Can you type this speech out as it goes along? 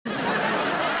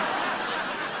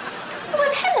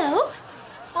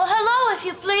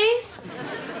please?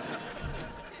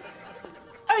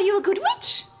 Are you a good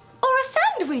witch or a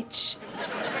sandwich?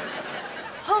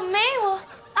 Oh, me? Well,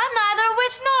 I'm neither a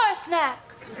witch nor a snack.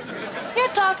 You're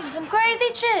talking some crazy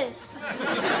chiz.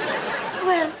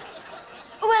 Well,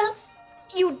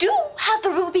 you do have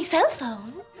the ruby cell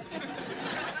phone.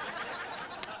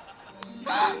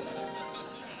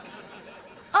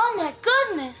 Oh, my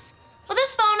goodness. Well,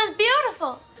 this phone is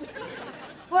beautiful.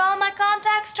 Were all my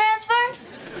contacts transferred?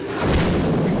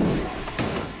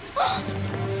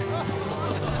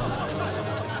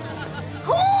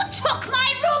 Who took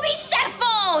my ruby cell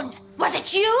phone? Was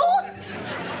it you?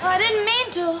 Oh, I didn't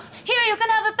mean to. Here, you can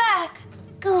have it back.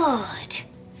 Good.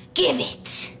 Give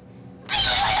it.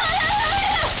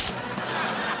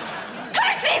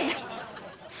 Curses!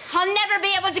 I'll never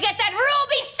be able to get that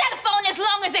ruby cell phone as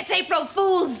long as it's April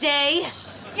Fool's Day.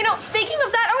 You know, speaking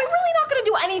of that, are we really not going to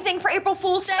do anything for April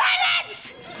Fool's Day?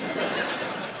 Silence!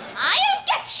 I'll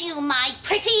get you, my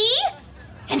pretty.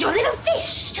 And your little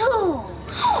fish, too.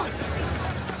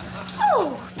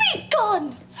 Oh, be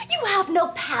gone! You have no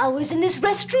powers in this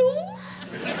restroom.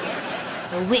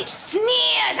 The witch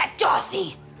sneers at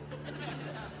Dorothy,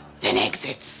 then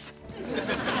exits.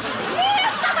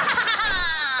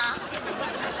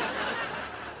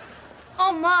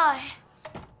 Oh, my.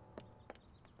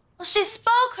 Well, she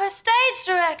spoke her stage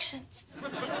directions.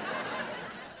 Well,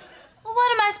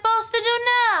 what am I supposed to do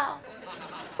now?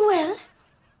 Well,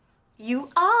 you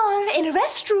are in a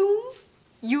restroom.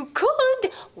 You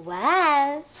could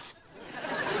waltz.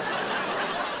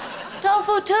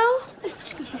 Tofu too?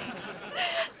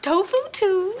 Tofu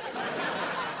too.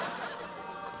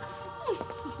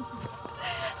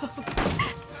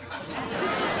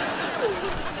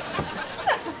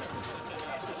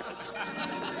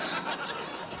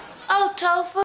 Oh, tofu.